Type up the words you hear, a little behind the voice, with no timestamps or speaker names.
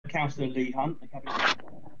Councillor Lee Hunt, the Cabinet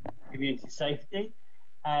Community Safety,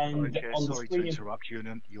 and Chair, on the sorry screen. to interrupt you,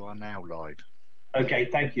 and you are now live. Okay,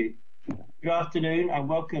 thank you. Good afternoon and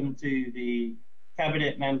welcome to the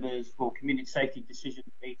Cabinet Members for Community Safety Decision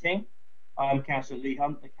meeting. I am Councillor Lee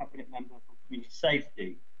Hunt, the Cabinet Member for Community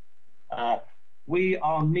Safety. We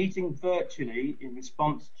are meeting virtually in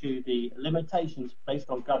response to the limitations placed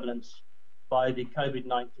on governance by the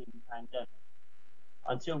COVID-19 pandemic.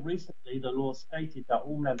 Until recently, the law stated that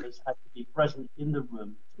all members had to be present in the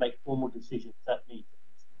room to make formal decisions at meetings.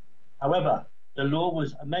 However, the law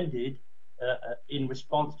was amended in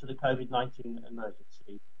response to the COVID-19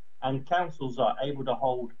 emergency, and councils are able to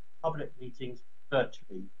hold public meetings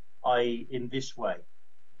virtually, i.e. in this way.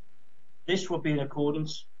 This will be in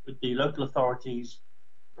accordance with the local authorities'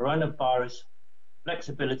 coronavirus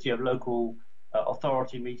flexibility of local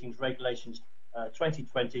authority meetings regulations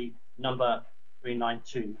 2020 number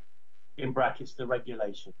 392, in brackets the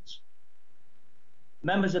regulations.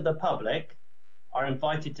 Members of the public are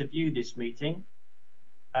invited to view this meeting,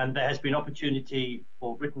 and there has been opportunity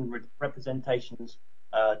for written representations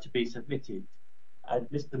to be submitted. And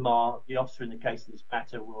Mr. Marr, the officer in the case of this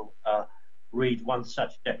matter, will read one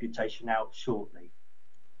such deputation out shortly.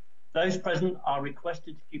 Those present are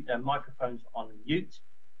requested to keep their microphones on mute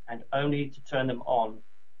and only to turn them on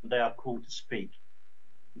when they are called to speak.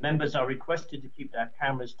 Members are requested to keep their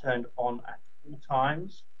cameras turned on at all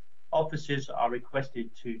times. Officers are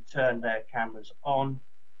requested to turn their cameras on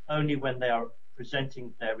only when they are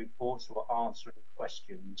presenting their reports or answering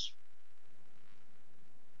questions.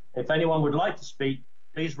 If anyone would like to speak,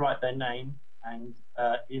 please write their name and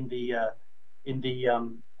in the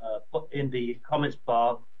comments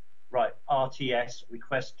bar, write RTS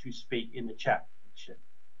request to speak in the chat function.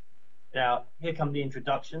 Now, here come the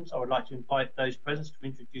introductions. I would like to invite those present to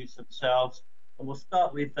introduce themselves, and we'll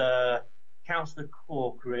start with Councillor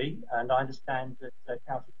Corkery, and I understand that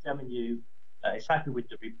Councillor Semenyu is happy with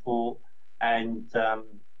the report and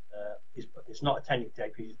is not attending today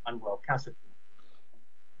because he's unwell. Councillor.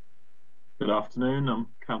 Good afternoon, I'm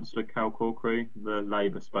Councillor Cal Corkery, the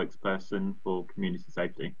Labour spokesperson for Community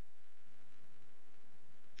Safety.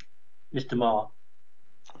 Mr. Marr.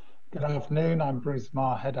 Good afternoon, I'm Bruce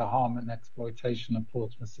Marr, Head of Harm and Exploitation at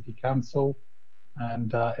Portsmouth City Council.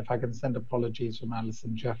 And if I can send apologies from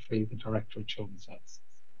Alison Jeffrey, the Director of Children's Services.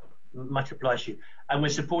 Much obliged to you. And we're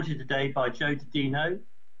supported today by Joe Didino.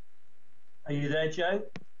 Are you there, Joe?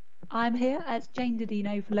 I'm here as Jane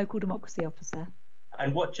Didino, for Local Democracy Officer.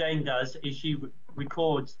 And what Jane does is she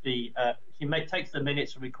records the, takes the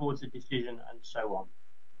minutes and records the decision and so on.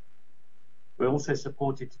 We're also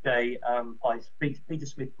supported today by Peter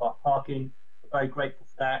Smith Parkin. We're very grateful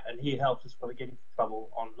for that, and he helps us when we get into trouble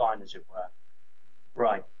online, as it were.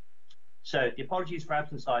 Right. So the apologies for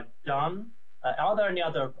absence I've done. Are there any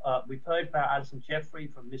other? We've heard about Alison Jeffrey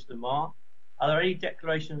from Mr. Marr. Are there any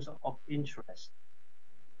declarations of interest?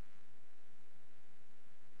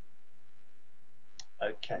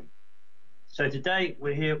 Okay. So today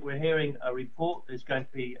we're hearing a report that's going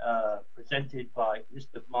to be presented by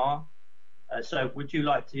Mr. Marr. So would you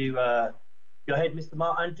like to go ahead, Mr.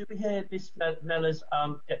 Marr? And do we hear Ms. Mellor's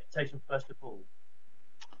deputation first of all?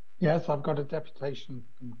 Yes, I've got a deputation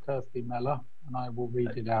from Kirsty Mellor, and I will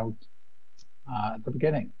read it out at the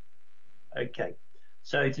beginning. Okay.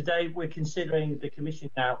 So today we're considering the commission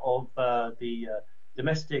now of the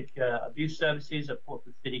domestic abuse services at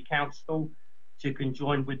Portsmouth City Council to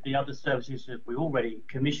conjoin with the other services that we already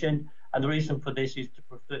commissioned. And the reason for this is to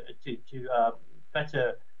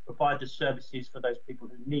better provide the services for those people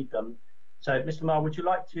who need them. So, Mr. Marr, would you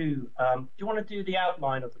like to, do you want to do the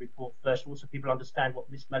outline of the report first, so people understand what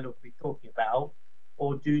Ms. Mellor will be talking about,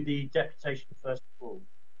 or do the deputation first of all?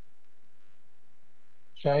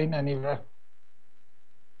 Jane, any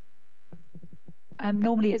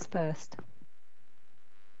normally it's first.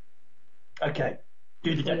 Okay,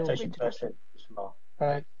 do the deputation first then, Mr. Marr.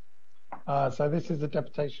 Right. So this is the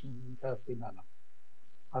deputation from Kirsty Mellor.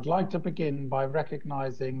 I'd like to begin by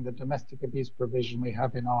recognising the domestic abuse provision we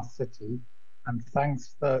have in our city and thank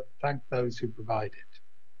those who provide it.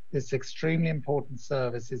 This extremely important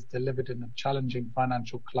service is delivered in a challenging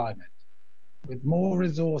financial climate. With more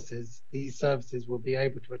resources, these services will be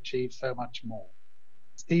able to achieve so much more.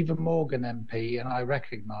 Stephen Morgan MP and I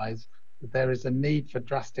recognise that there is a need for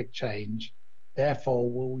drastic change. Therefore,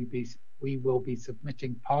 we will be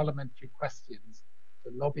submitting parliamentary questions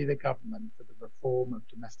to lobby the government for the reform of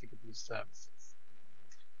domestic abuse services.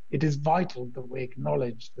 It is vital that we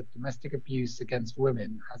acknowledge that domestic abuse against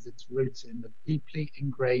women has its roots in the deeply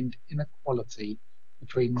ingrained inequality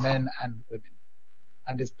between men and women,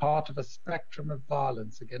 and is part of a spectrum of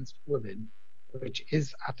violence against women which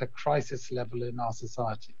is at a crisis level in our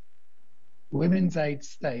society. Women's Aid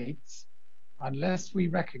states, unless we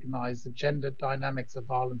recognise the gender dynamics of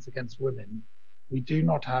violence against women, we do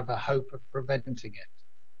not have a hope of preventing it,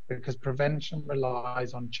 because prevention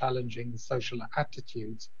relies on challenging the social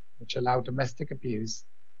attitudes which allow domestic abuse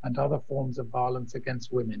and other forms of violence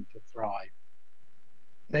against women to thrive.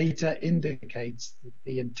 Data indicates that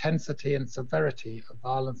the intensity and severity of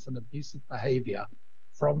violence and abusive behaviour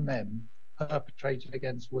from men perpetrated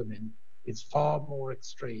against women is far more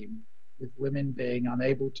extreme, with women being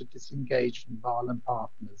unable to disengage from violent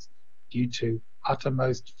partners due to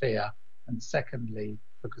uttermost fear, and secondly,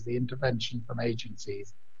 because the intervention from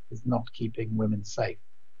agencies is not keeping women safe.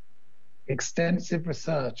 Extensive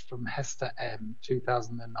research from Hester M.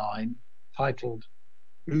 2009, titled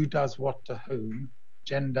Who Does What to Whom?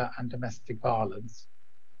 Gender and Domestic Violence,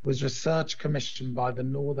 was research commissioned by the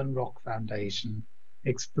Northern Rock Foundation,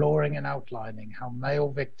 exploring and outlining how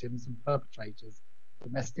male victims and perpetrators of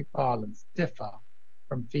domestic violence differ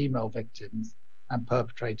from female victims and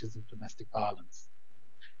perpetrators of domestic violence.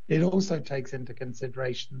 It also takes into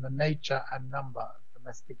consideration the nature and number of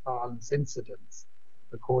domestic violence incidents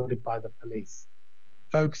recorded by the police,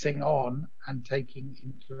 focusing on and taking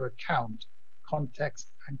into account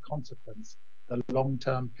context and consequence, the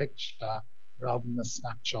long-term picture rather than the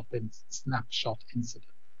snapshot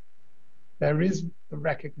incident. There is the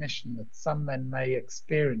recognition that some men may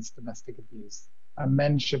experience domestic abuse, and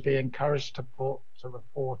men should be encouraged to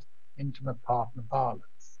report intimate partner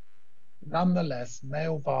violence. Nonetheless,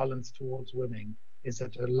 male violence towards women is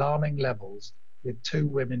at alarming levels, with 2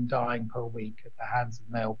 women dying per week at the hands of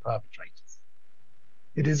male perpetrators.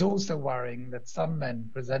 It is also worrying that some men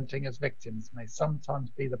presenting as victims may sometimes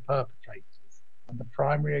be the perpetrators and the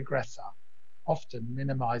primary aggressor, often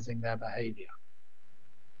minimizing their behavior.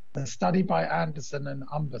 A study by Anderson and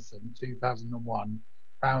Umberson, 2001,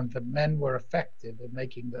 found that men were effective in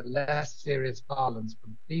making the less serious violence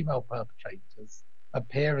from female perpetrators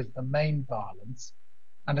appear as the main violence,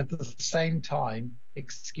 and at the same time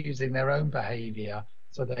excusing their own behavior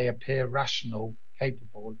so they appear rational,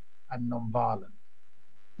 capable, and non-violent.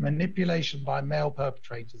 Manipulation by male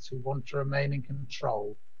perpetrators who want to remain in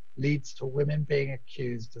control leads to women being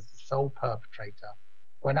accused as the sole perpetrator,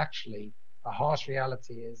 when actually the harsh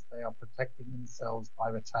reality is they are protecting themselves by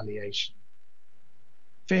retaliation.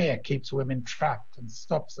 Fear keeps women trapped and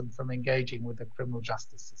stops them from engaging with the criminal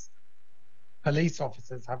justice system. Police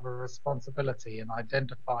officers have a responsibility in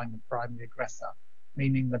identifying the primary aggressor,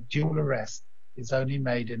 meaning that dual arrest is only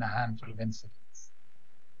made in a handful of incidents.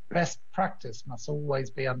 Best practice must always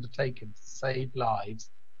be undertaken to save lives,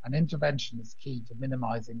 and intervention is key to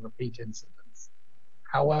minimizing repeat incidents.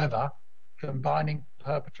 However, combining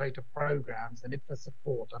perpetrator programs and IFA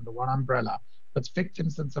support under one umbrella puts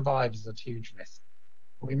victims and survivors at huge risk.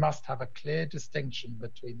 We must have a clear distinction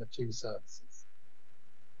between the 2 services.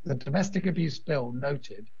 The Domestic Abuse Bill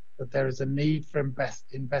noted that there is a need for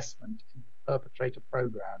investment in perpetrator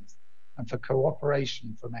programs and for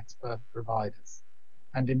cooperation from expert providers,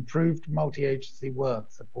 and improved multi-agency work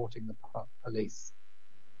supporting the police.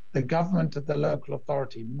 The government and the local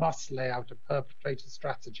authority must lay out a perpetrator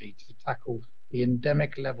strategy to tackle the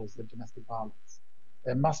endemic levels of domestic violence.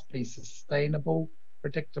 There must be sustainable,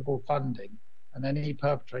 predictable funding, and any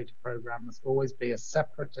perpetrator program must always be a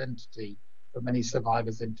separate entity from any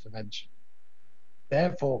survivor's intervention.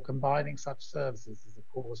 Therefore, combining such services is a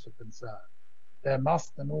cause for concern. There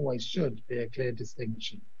must and always should be a clear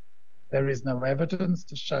distinction. There is no evidence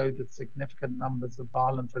to show that significant numbers of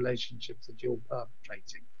violent relationships are dual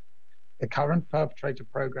perpetrating. The current perpetrator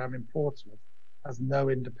program in Portsmouth has no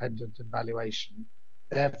independent evaluation,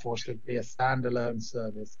 therefore should be a standalone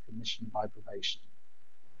service commissioned by probation.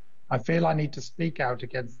 I feel I need to speak out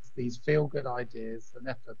against these feel-good ideas and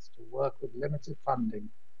efforts to work with limited funding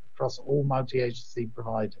across all multi-agency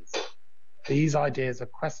providers. These ideas are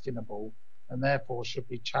questionable and therefore should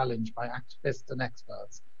be challenged by activists and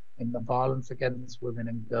experts in the violence against women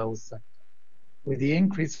and girls sector. With the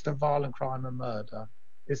increase of violent crime and murder,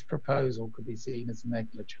 this proposal could be seen as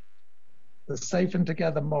negligent. The Safe and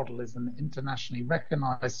Together model is an internationally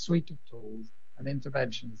recognised suite of tools and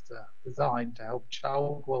interventions designed to help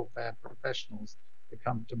child welfare professionals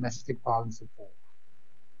become domestic violence support.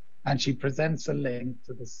 And she presents a link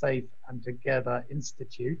to the Safe and Together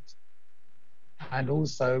Institute and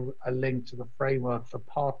also a link to the framework for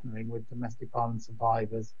partnering with domestic violence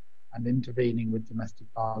survivors and intervening with domestic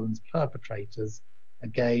violence perpetrators,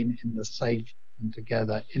 again in the Safe and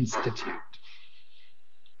Together Institute.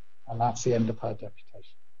 And that's the end of her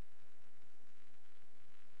deputation.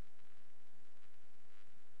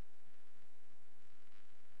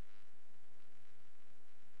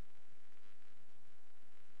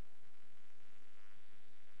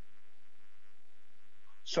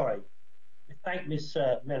 sorry. We thank Ms.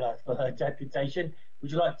 Miller for her deputation.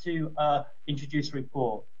 Would you like to introduce the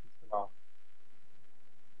report, Mr. Marr?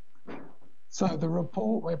 So the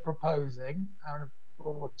report we're proposing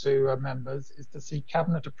to members is to seek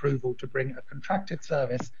Cabinet approval to bring a contracted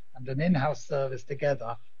service and an in-house service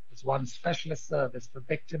together as one specialist service for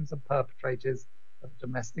victims and perpetrators of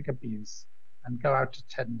domestic abuse and go out to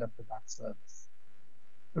tender for that service.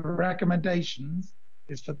 The recommendations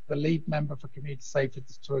is for the lead member for community safety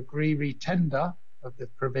to agree re-tender of this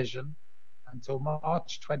provision until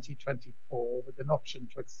March 2024 with an option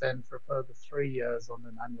to extend for a further 3 years on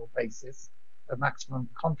an annual basis, the maximum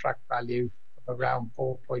contract value of around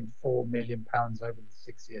 £4.4 million over the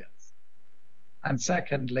 6 years. And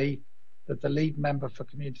secondly, that the lead member for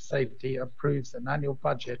community safety approves an annual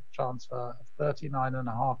budget transfer of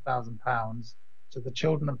 £39,500 to the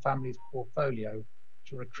Children and Families portfolio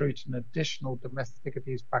to recruit an additional domestic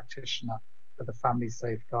abuse practitioner for the Family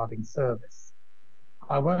Safeguarding Service.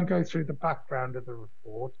 I won't go through the background of the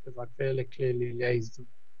report because I feel it clearly lays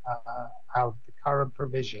out the current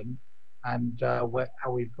provision and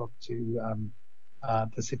how we've got to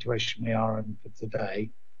the situation we are in for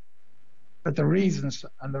today. But the reasons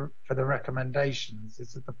for the recommendations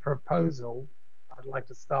is that the proposal, I'd like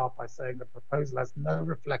to start by saying the proposal has no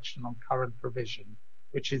reflection on current provision,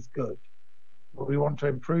 which is good. But we want to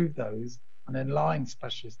improve those and align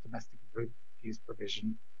specialist domestic abuse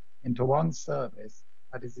provision into one service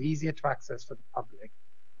that is easier to access for the public,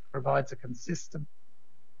 provides a consistent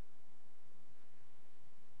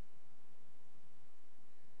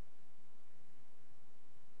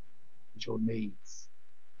needs.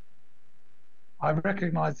 I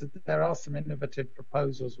recognise that there are some innovative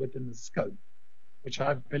proposals within the scope, which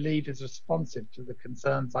I believe is responsive to the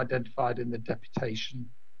concerns identified in the deputation,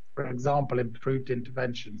 for example, improved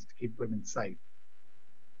interventions to keep women safe.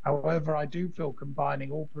 However, I do feel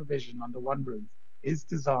combining all provision under one roof is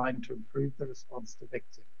designed to improve the response to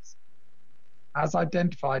victims. As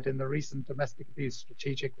identified in the recent domestic abuse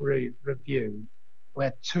strategic review,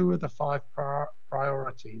 where 2 of the 5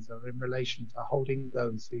 priorities are in relation to holding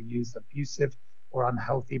those who use abusive or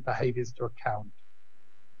unhealthy behaviours to account.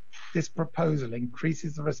 This proposal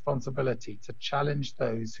increases the responsibility to challenge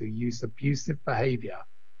those who use abusive behaviour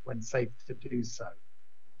when safe to do so.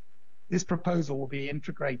 This proposal will be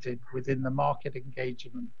integrated within the market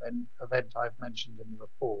engagement event I've mentioned in the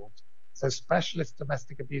report, so specialist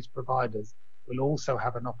domestic abuse providers will also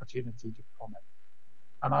have an opportunity to comment.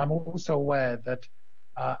 And I'm also aware that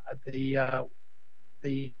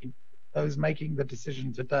those making the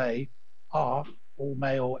decision today are all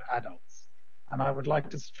male adults. And I would like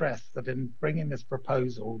to stress that in bringing this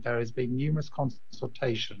proposal, there has been numerous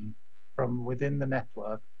consultation from within the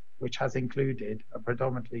network, which has included a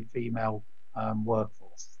predominantly female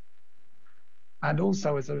workforce. And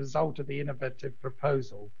also as a result of the innovative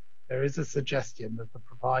proposal, there is a suggestion that the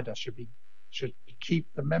provider should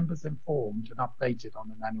keep the members informed and updated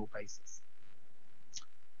on an annual basis.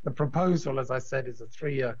 The proposal, as I said, is a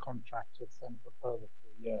 3-year contract to extend for a further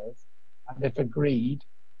 3 years. And if agreed,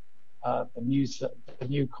 the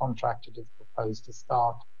new contract is proposed to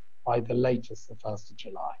start by the latest the 1st of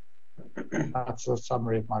July. That's a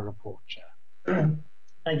summary of my report, Chair.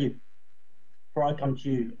 Thank you. Before I come to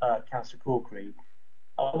you, Councillor Corkery,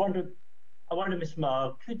 I wonder, Ms.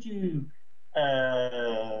 Marr, could you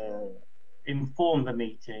inform the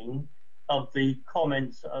meeting of the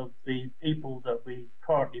comments of the people that we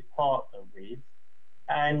currently partner with,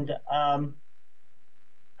 and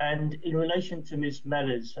in relation to Ms.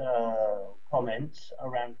 Miller's comments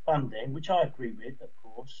around funding, which I agree with, of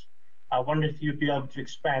course, I wonder if you'd be able to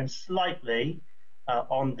expand slightly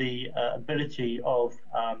on the ability of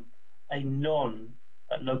a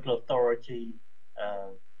non-local authority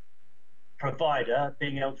provider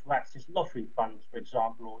being able to access lottery funds, for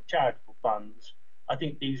example, or charitable funds. I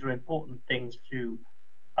think these are important things to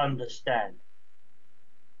understand.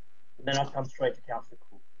 And then I'll come straight to Councillor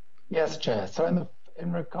Cook. Yes, Chair. So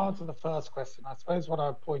in regard to the first question, I suppose what I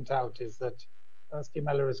would point out is that Kirsty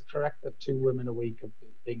Miller is correct that 2 women a week have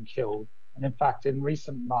been killed. And in fact, in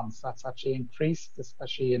recent months, that's actually increased,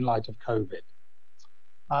 especially in light of COVID.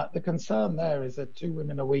 The concern there is that 2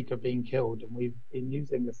 women a week are being killed, and we've been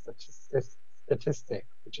using the statistic,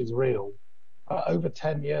 which is real, for over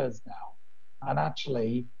 10 years now. And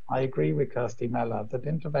actually, I agree with Kirsty Miller that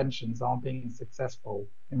interventions aren't being successful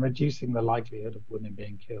in reducing the likelihood of women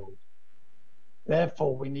being killed.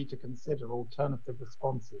 Therefore, we need to consider alternative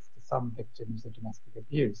responses to some victims of domestic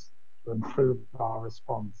abuse to improve our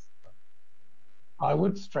response. I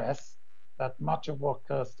would stress that much of what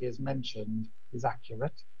Kirsty has mentioned is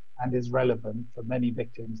accurate and is relevant for many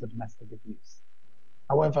victims of domestic abuse.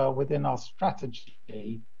 However, within our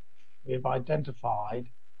strategy, we've identified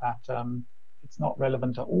that it's not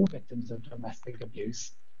relevant to all victims of domestic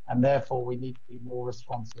abuse, and therefore we need to be more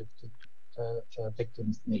responsive to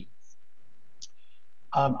victims' needs.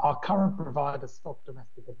 Our current provider, Stop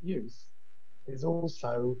Domestic Abuse, is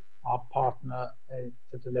also our partner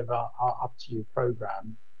to deliver our Up to You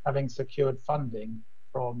programme, having secured funding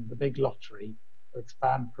from the big lottery to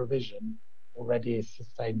expand provision already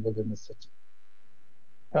sustained within the city.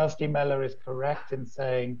 Kirsty Meller is correct in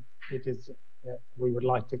saying we would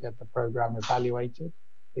like to get the programme evaluated.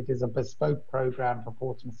 It is a bespoke programme for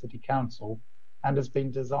Portsmouth City Council and has been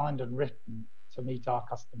designed and written to meet our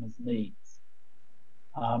customers' needs.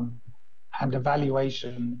 And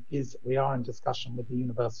evaluation we are in discussion with the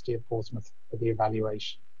University of Portsmouth for the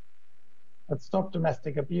evaluation. But Stop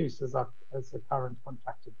Domestic Abuse as the current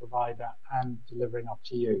contracted provider and delivering Up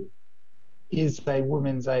to You is a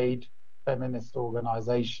women's aid feminist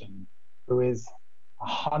organisation who is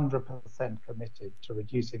 100% committed to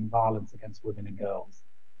reducing violence against women and girls.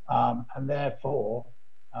 And therefore,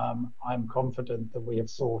 I'm confident that we have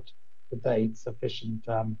sought to date sufficient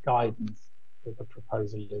guidance that the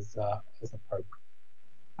proposal is appropriate.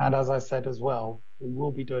 And as I said as well, we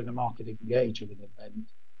will be doing a market engagement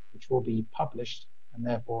event, which will be published, and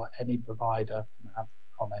therefore any provider can have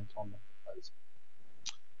comment on the proposal.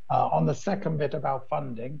 On the second bit about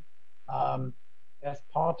funding, as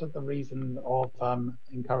part of the reason of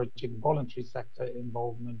encouraging voluntary sector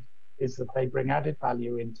involvement is that they bring added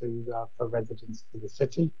value for residents to the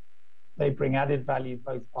city. They bring added value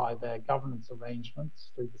both by their governance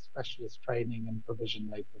arrangements through the specialist training and provision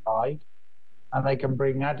they provide, and they can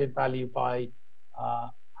bring added value by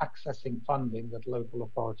accessing funding that local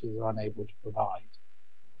authorities are unable to provide.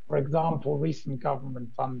 For example, recent government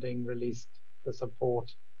funding released to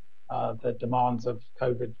support the demands of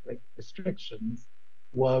COVID restrictions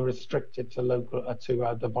were restricted to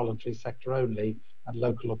the voluntary sector only, and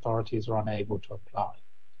local authorities are unable to apply.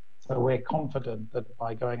 So we're confident that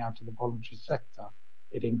by going out to the voluntary sector,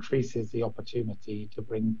 it increases the opportunity to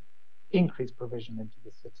bring increased provision into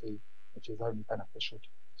the city, which is only beneficial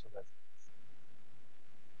to residents.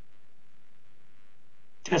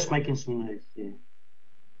 Just making some notes here.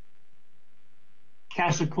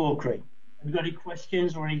 Councillor Corkery, have you got any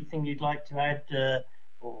questions or anything you'd like to add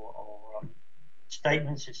or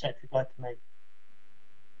statements, etc. you'd like to make?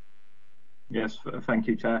 Yes, thank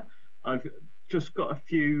you, Chair. I've just got a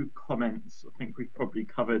few comments. I think we've probably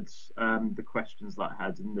covered the questions that I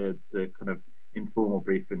had in the kind of informal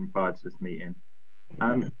briefing prior to this meeting.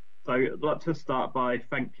 So I'd like to start by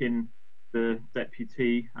thanking the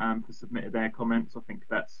Deputy for submitting their comments. I think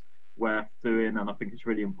that's worth doing, and I think it's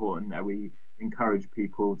really important that we encourage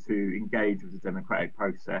people to engage with the democratic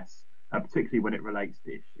process, particularly when it relates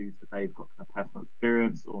to issues that they've got kind of personal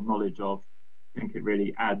experience or knowledge of. I think it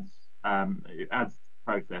really adds to the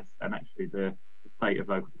process, and actually the state of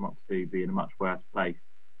local democracy be in a much worse place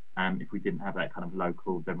if we didn't have that kind of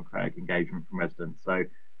local democratic engagement from residents. So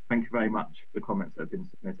thank you very much for the comments that have been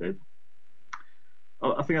submitted.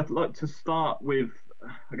 I think I'd like to start with,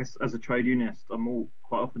 I guess as a trade unionist, I'm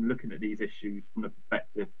quite often looking at these issues from the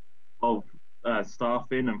perspective of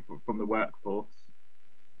staffing and from the workforce.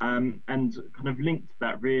 And kind of linked to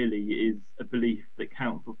that really is a belief that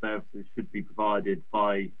council services should be provided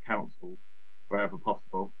by council wherever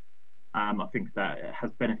possible. I think that it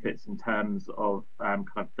has benefits in terms of kind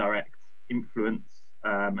of direct influence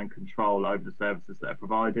and control over the services that are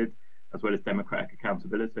provided, as well as democratic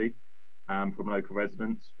accountability from local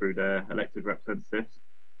residents through their elected representatives.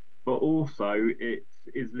 But also it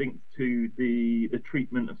is linked to the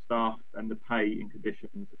treatment of staff and the pay and conditions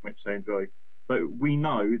in which they enjoy. So we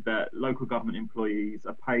know that local government employees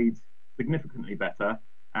are paid significantly better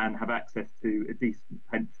and have access to a decent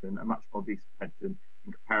pension, a much more decent pension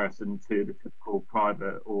in comparison to the typical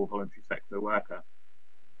private or voluntary sector worker.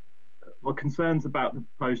 My concerns about the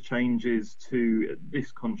proposed changes to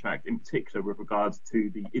this contract, in particular with regards to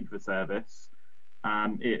the IDVA service,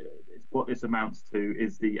 what this amounts to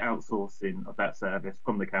is the outsourcing of that service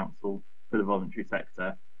from the council to the voluntary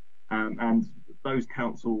sector. And those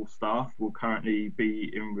council staff will currently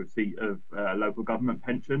be in receipt of local government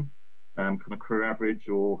pension, kind of career average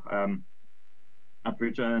or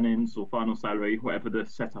average earnings or final salary, whatever the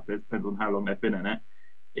setup is, depends on how long they've been in it.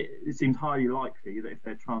 It seems highly likely that if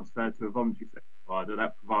they're transferred to a voluntary sector provider,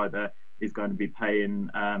 that provider is going to be paying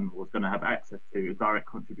or is going to have access to a direct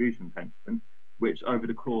contribution pension, which over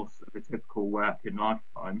the course of a typical working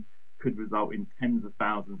lifetime could result in tens of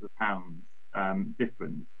thousands of pounds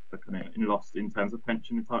difference in loss in terms of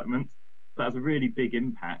pension entitlement. So that has a really big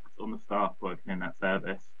impact on the staff working in that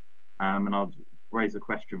service. And I'd raise a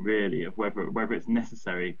question really of whether it's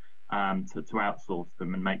necessary to outsource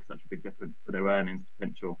them and make such a big difference to their earnings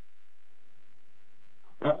potential.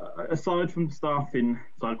 Aside from the staffing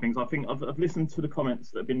side of things, I think I've listened to the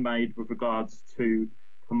comments that have been made with regards to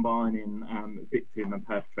combining victim and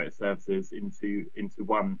perpetrator services into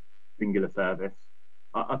one singular service.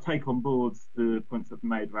 I take on board the points that have been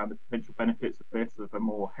made around the potential benefits of this, of a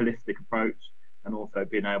more holistic approach, and also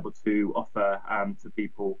being able to offer to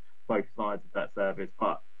people both sides of that service.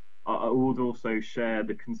 But I would also share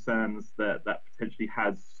the concerns that potentially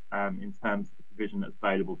has in terms of the provision that's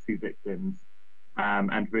available to victims,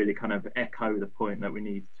 and really kind of echo the point that we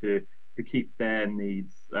need to keep their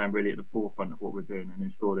needs really at the forefront of what we're doing and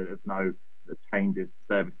ensure that there's no changes to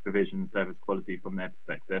service provision, service quality from their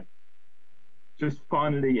perspective. Just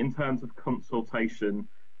finally, in terms of consultation,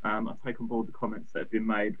 I take on board the comments that have been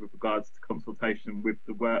made with regards to consultation with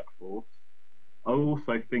the workforce. I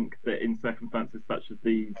also think that in circumstances such as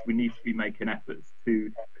these, we need to be making efforts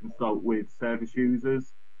to consult with service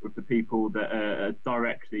users, with the people that are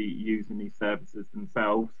directly using these services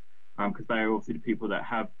themselves, because they are obviously the people that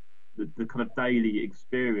have the kind of daily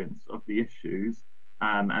experience of the issues,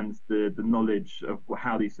 and the knowledge of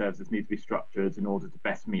how these services need to be structured in order to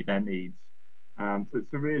best meet their needs. So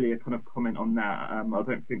it's really a kind of comment on that. I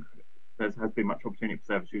don't think there has been much opportunity for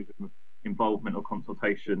service user involvement or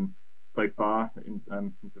consultation so far,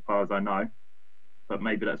 insofar as I know, but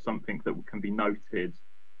maybe that's something that can be noted,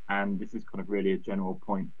 and this is kind of really a general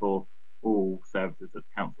point for all services that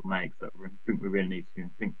the council makes, that I think we really need to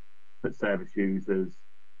put service users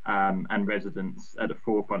and residents at the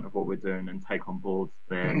forefront of what we're doing and take on board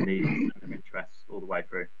their needs and their interests all the way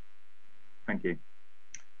through. Thank you.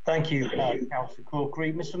 Thank you, Councillor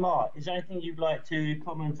Corkery. Mr. Marr, is there anything you'd like to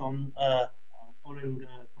comment on following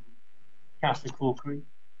from Councillor Corkery?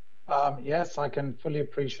 Yes, I can fully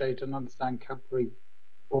appreciate and understand Councillor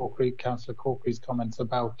Corkery's comments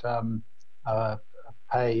about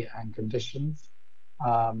pay and conditions.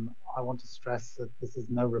 I want to stress that this is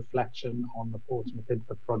no reflection on the Portsmouth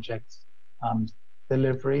Infra Project's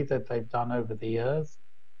delivery that they've done over the years.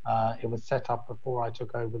 It was set up before I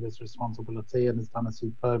took over this responsibility and has done a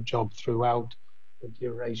superb job throughout the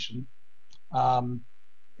duration.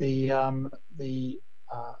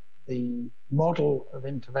 The model of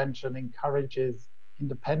intervention encourages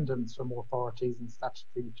independence from authorities and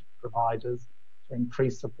statutory providers to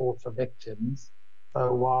increase support for victims.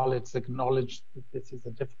 So while it's acknowledged that this is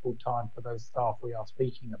a difficult time for those staff we are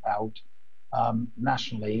speaking about,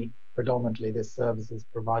 nationally, predominantly this service is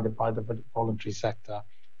provided by the voluntary sector,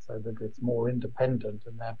 so that it's more independent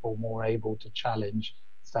and therefore more able to challenge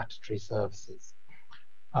statutory services.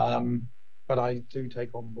 But I do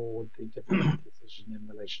take on board the difficult decision in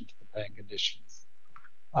relation to the pay and conditions.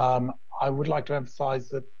 I would like to emphasise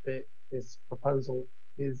that this proposal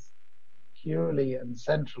is purely and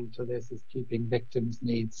central to this is keeping victims'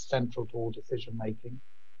 needs central to all decision making.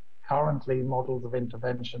 Currently, models of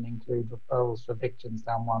intervention include referrals for victims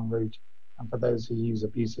down one route and for those who use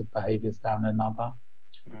abusive behaviours down another.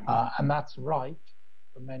 And that's right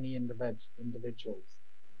for many individuals.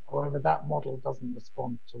 However, that model doesn't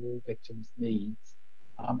respond to all victims' needs,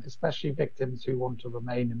 especially victims who want to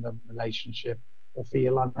remain in the relationship or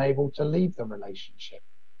feel unable to leave the relationship.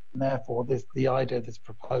 And therefore, the idea of this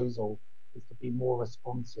proposal is to be more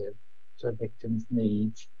responsive to victims'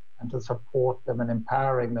 needs and to support them and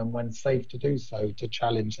empowering them when safe to do so to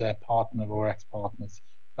challenge their partner or ex-partner's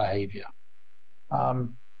behaviour.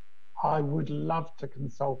 I would love to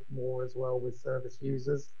consult more as well with service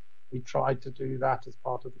users. We tried to do that as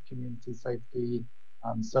part of the community safety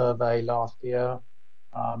survey last year.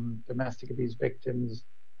 Domestic abuse victims,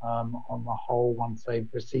 on the whole, once they've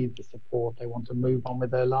received the support, they want to move on with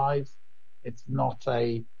their lives. It's not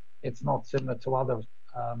similar to other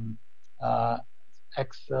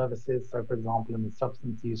ex-services. So, for example, in the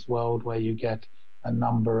substance use world, where you get a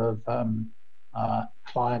number of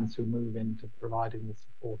clients who move into providing the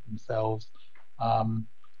support themselves.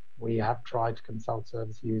 We have tried to consult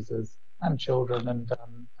service users and children,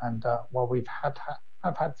 and while we've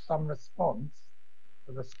had some response,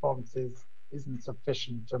 the response isn't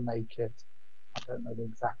sufficient to make it, I don't know the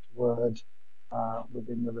exact word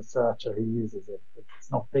within the researcher who uses it, but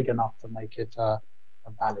it's not big enough to make it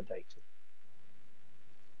validated.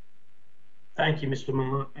 Thank you, Mr.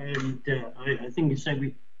 Marr. And I think you said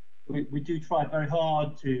we do try very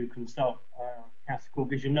hard to consult Councillor Corkery,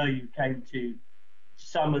 because you know you came to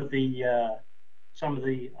some of the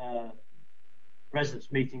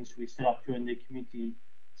residents meetings we set up during the community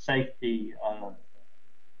safety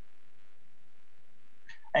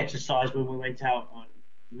exercise when we went out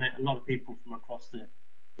and met a lot of people from across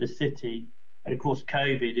the city. And of course,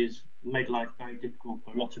 COVID has made life very difficult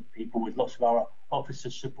for a lot of people, with lots of our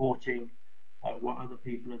officers supporting what other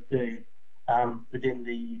people are doing within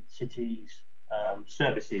the city's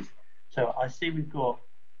services. So I see we've got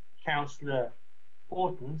Councillor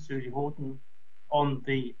Horton, Susie Horton, on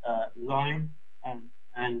the line,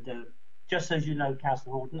 and just as you know,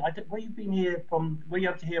 Councillor Horton, were you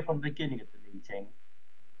able to hear from the beginning of the meeting?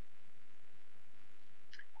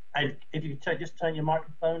 And if you could just turn your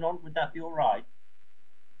microphone on, would that be all right?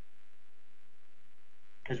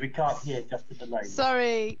 Because we can't hear just at the moment.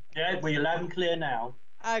 Sorry. Yeah, we're loud and clear now.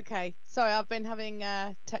 Okay. Sorry, I've been having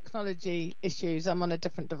technology issues. I'm on a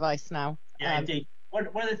different device now. Yeah, indeed. One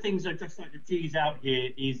of the things I'd just like to tease out here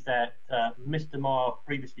is that Mr. Marr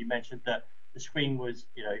previously mentioned that the screen was,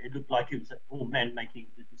 it looked like it was all men making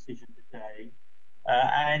the decision today.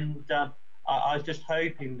 I was just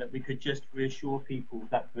hoping that we could just reassure people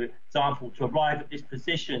that, for example, to arrive at this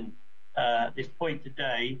position, this point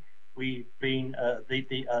today, we've been,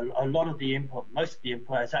 a lot of the input, most of the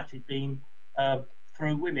input has actually been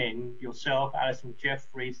through women, yourself, Alison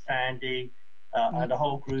Jeffrey, Sandy, and a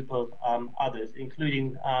whole group of others,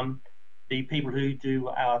 including the people who do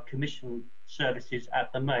our commission services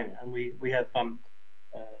at the moment. And we have,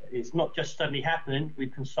 it's not just suddenly happened,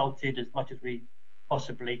 we've consulted as much as we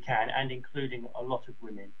possibly can, and including a lot of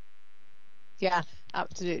women. Yeah,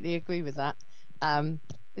 absolutely agree with that.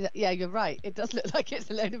 Yeah, you're right. It does look like it's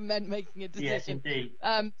a load of men making a decision. Yes, indeed.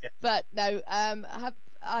 But no,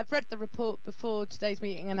 I've read the report before today's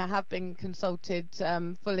meeting, and I have been consulted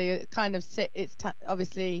fully. It kind of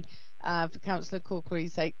obviously for Councillor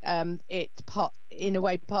Corkery's sake, it's in a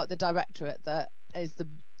way part of the directorate that is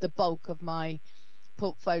the bulk of my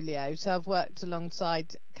portfolio. So I've worked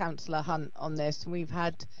alongside Councillor Hunt on this, and we've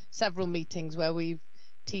had several meetings where we've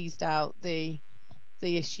teased out the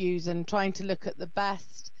issues and trying to look at the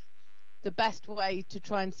best way to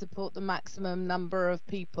try and support the maximum number of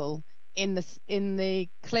people in the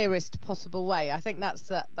clearest possible way. I think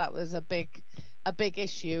that was a big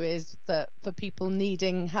issue, is that for people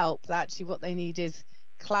needing help, that actually what they need is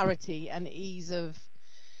clarity and ease of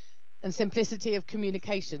and simplicity of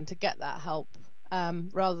communication to get that help,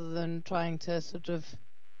 rather than trying to sort of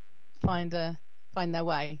find their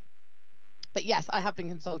way. But yes, I have been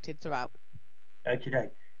consulted throughout. Okay.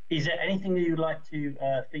 Is there anything that you'd like to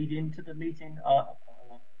feed into the meeting,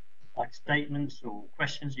 like statements or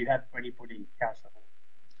questions you have for anybody, Councillor?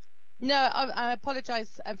 No, I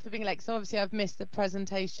apologise for being late. So obviously I've missed the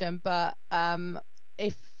presentation, but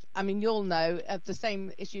you'll know of the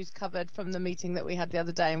same issues covered from the meeting that we had the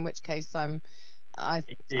other day. In which case, I'm so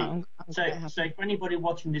for anybody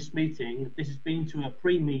watching this meeting, this has been to a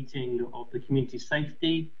pre-meeting of the community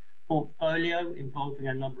safety portfolio involving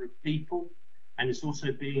a number of people, and it's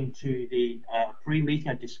also been to the pre-meeting,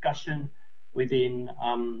 a discussion within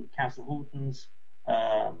Councillor Horton's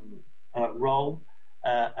role.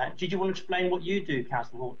 Did you want to explain what you do,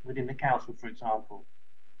 Councillor Horton, within the council, for example?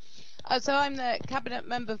 So I'm the cabinet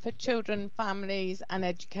member for children, families, and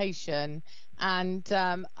education, and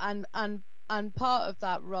part of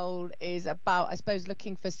that role is about, I suppose,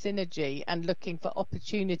 looking for synergy and looking for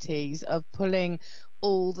opportunities of pulling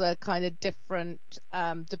all the kind of different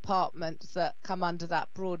departments that come under that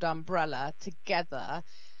broad umbrella together,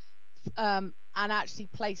 and actually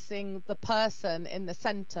placing the person in the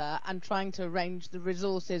centre and trying to arrange the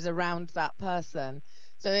resources around that person.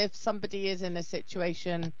 So if somebody is in a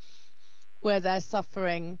situation where they're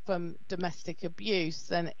suffering from domestic abuse,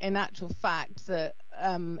 then in actual fact that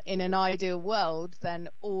in an ideal world, then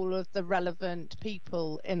all of the relevant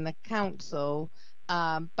people in the council,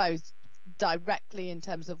 both directly in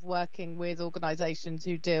terms of working with organisations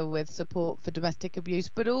who deal with support for domestic abuse,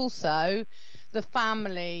 but also the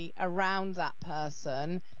family around that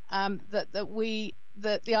person, that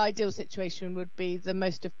the ideal situation would be the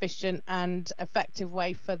most efficient and effective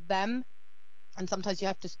way for them. And sometimes you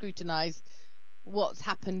have to scrutinise what's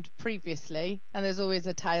happened previously, and there's always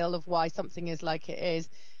a tale of why something is like it is,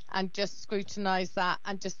 and just scrutinise that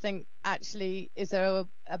and just think, actually, is there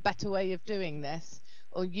a better way of doing this,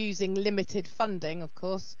 or using limited funding, of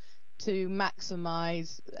course, to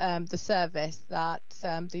maximise the service that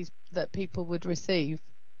that people would receive.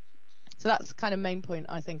 So that's the kind of main point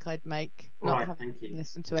I think I'd make. Right, thank you.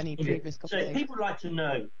 Listened to any previous conversation. So people like to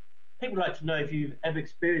know if you've ever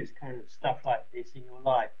experienced kind of stuff like this in your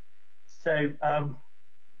life. So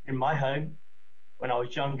in my home, when I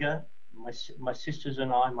was younger, my sisters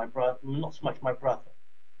and I, my brother, not so much my brother,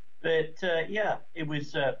 but it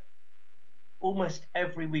was almost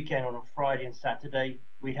every weekend on a Friday and Saturday,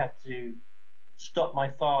 we had to stop my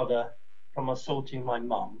father from assaulting my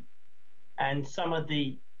mum. And some of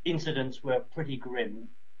the incidents were pretty grim.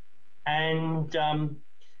 And,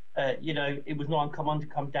 you know, it was not uncommon to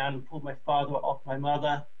come down and pull my father off my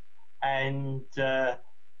mother. And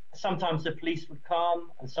sometimes the police would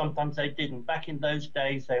come and sometimes they didn't. Back in those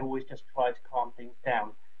days, they always just tried to calm things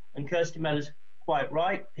down. And Kirsty Mellor's quite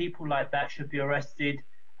right. People like that should be arrested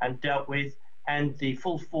and dealt with, and the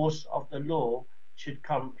full force of the law should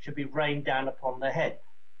be rained down upon their head.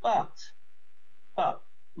 But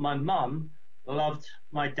my mum loved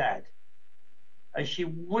my dad, and she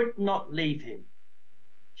would not leave him.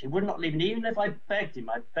 She would not leave him, even if I begged him.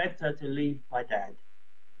 I begged her to leave my dad.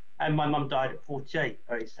 And my mum died at 48,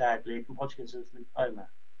 very sadly, from Hodgkin's lymphoma.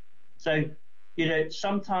 So, you know,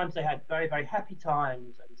 sometimes they had very, very happy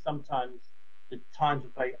times, and sometimes the times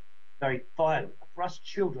were very, very violent. For us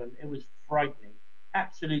children, it was frightening,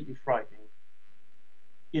 absolutely frightening.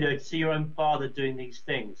 You know, to see your own father doing these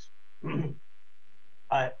things.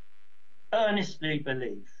 I earnestly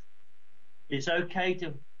believe it's okay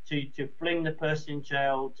to fling the person in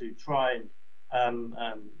jail, to try and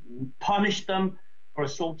punish them for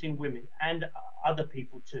assaulting women and other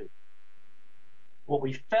people too. What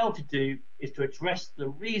we fail to do is to address the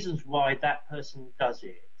reasons why that person does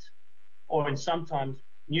it, or in sometimes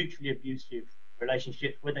mutually abusive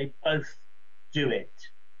relationships where they both do it.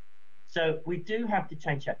 So we do have to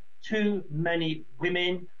change that. Too many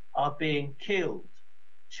women are being killed.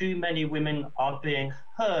 Too many women are being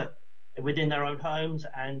hurt within their own homes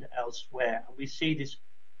and elsewhere. And we see this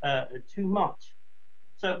too much.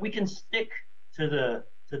 So we can stick to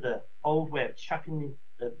the old way of chucking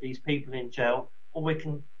these people in jail, or we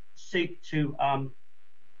can seek to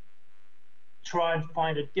try and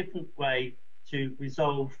find a different way to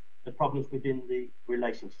resolve the problems within the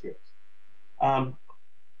relationships.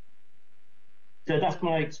 So that's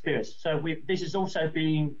my experience. So this has also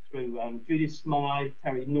been through Judith Smythe,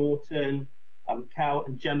 Terry Norton, Cal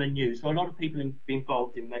and Gemma New. So a lot of people have been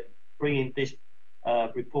involved in bringing this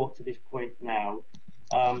report to this point now.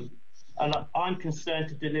 And I'm concerned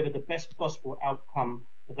to deliver the best possible outcome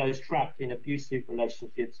for those trapped in abusive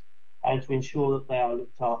relationships, and to ensure that they are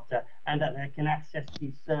looked after and that they can access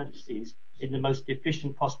these services in the most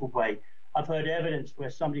efficient possible way. I've heard evidence where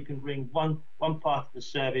somebody can bring one part of the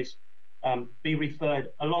service, be referred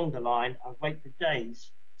along the line and wait for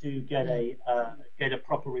days to get a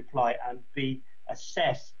proper reply and be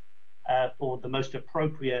assessed for the most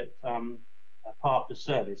appropriate part of the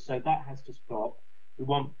service. So that has to stop. We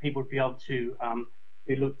want people to be able to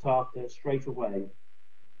be looked after straight away.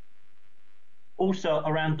 Also,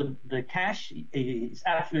 around the cash, it's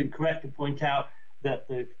absolutely correct to point out that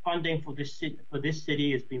the funding for this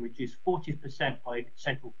city has been reduced 40% by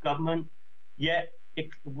central government. Yet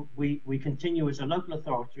we continue as a local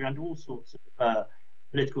authority and all sorts of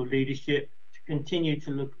political leadership to continue to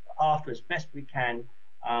look after as best we can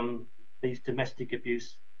these domestic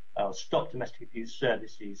abuse, stop domestic abuse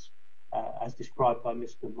services, as described by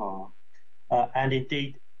Mr. Marr. And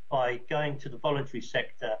indeed, by going to the voluntary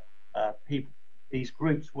sector, these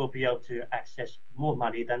groups will be able to access more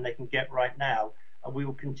money than they can get right now. And we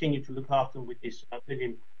will continue to look after them with this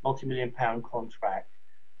multi-million-pound contract.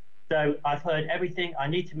 So I've heard everything. I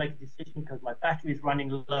need to make a decision because my battery is running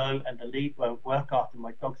low and the lead won't work after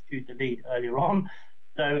my dog chewed the lead earlier on.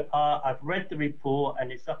 So I've read the report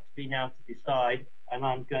and it's up to me now to decide, and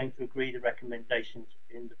I'm going to agree the recommendations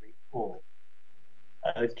in the report.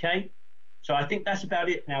 Okay, so I think that's about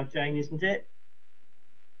it now, Jane, isn't it?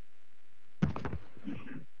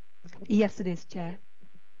 Yes, it is, Chair.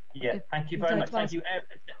 Yeah, thank you very much. Thank you.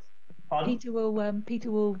 Pardon?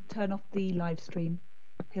 Peter will turn off the live stream.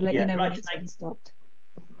 He'll let you know when it's been stopped.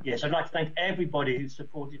 Yes, I'd like to thank everybody who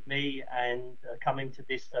supported me and coming to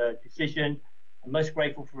this decision. I'm most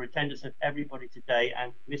grateful for attendance of everybody today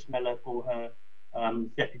and Miss Mellor for her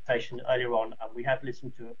deputation earlier on. And we have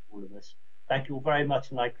listened to all of us. Thank you all very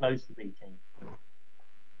much, and I close the meeting.